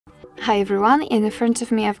Hi everyone, in front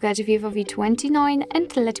of me I've got VIVO V29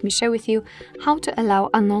 and let me share with you how to allow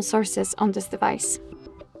unknown sources on this device.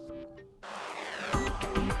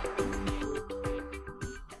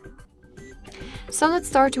 So let's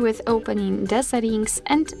start with opening the settings,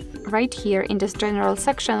 and right here in this general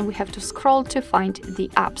section we have to scroll to find the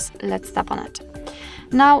apps. Let's tap on it.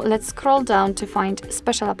 Now let's scroll down to find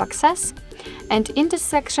special app access, and in this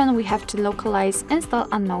section we have to localize install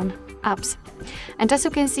unknown apps. And as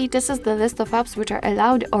you can see, this is the list of apps which are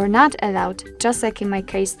allowed or not allowed, just like in my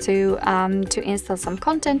case to install some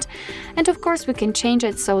content. And of course we can change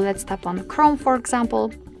it, so let's tap on Chrome for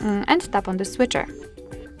example and tap on the switcher.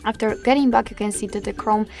 After getting back, you can see that the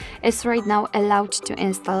Chrome is right now allowed to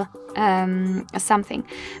install something.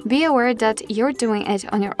 Be aware that you're doing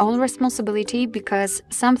it on your own responsibility, because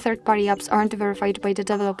some third-party apps aren't verified by the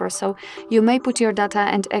developer, so you may put your data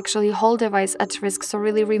and actually whole device at risk. So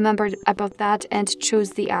really remember about that and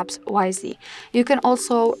choose the apps wisely. You can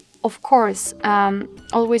also, of course,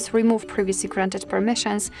 always remove previously granted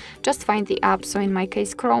permissions. Just find the app, so in my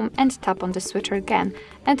case Chrome, and tap on the switcher again.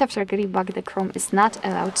 And after getting back, the Chrome is not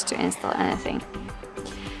allowed to install anything.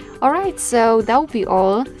 Alright, so that will be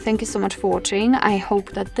all. Thank you so much for watching. I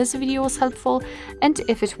hope that this video was helpful, and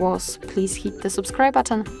if it was, please hit the subscribe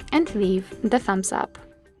button and leave the thumbs up.